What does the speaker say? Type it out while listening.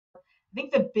I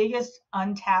think the biggest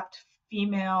untapped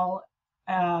female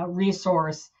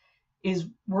resource is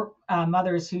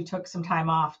mothers who took some time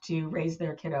off to raise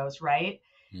their kiddos, right?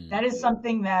 That Mm. is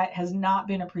something that has not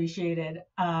been appreciated.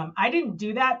 I didn't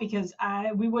do that because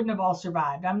we wouldn't have all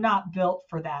survived. I'm not built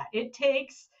for that. It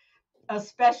takes a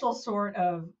special sort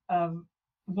of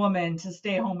woman to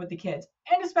stay home with the kids,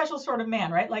 and a special sort of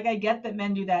man, right? Like I get that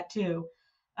men do that too,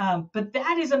 but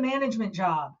that is a management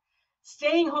job.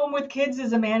 Staying home with kids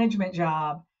is a management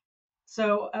job.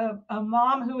 So a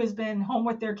mom who has been home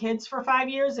with their kids for 5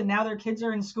 years and now their kids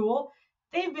are in school,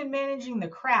 they've been managing the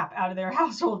crap out of their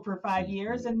household for 5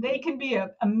 years, and they can be an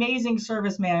amazing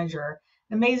service manager,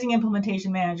 an amazing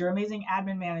implementation manager, amazing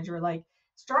admin manager. Like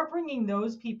start bringing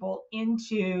those people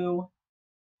into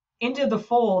the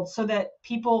fold so that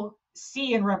people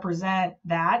see and represent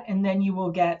that, and then you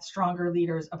will get stronger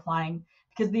leaders applying,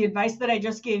 because the advice that I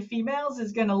just gave females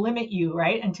is going to limit you,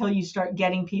 right, until you start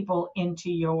getting people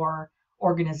into your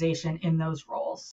organization in those roles.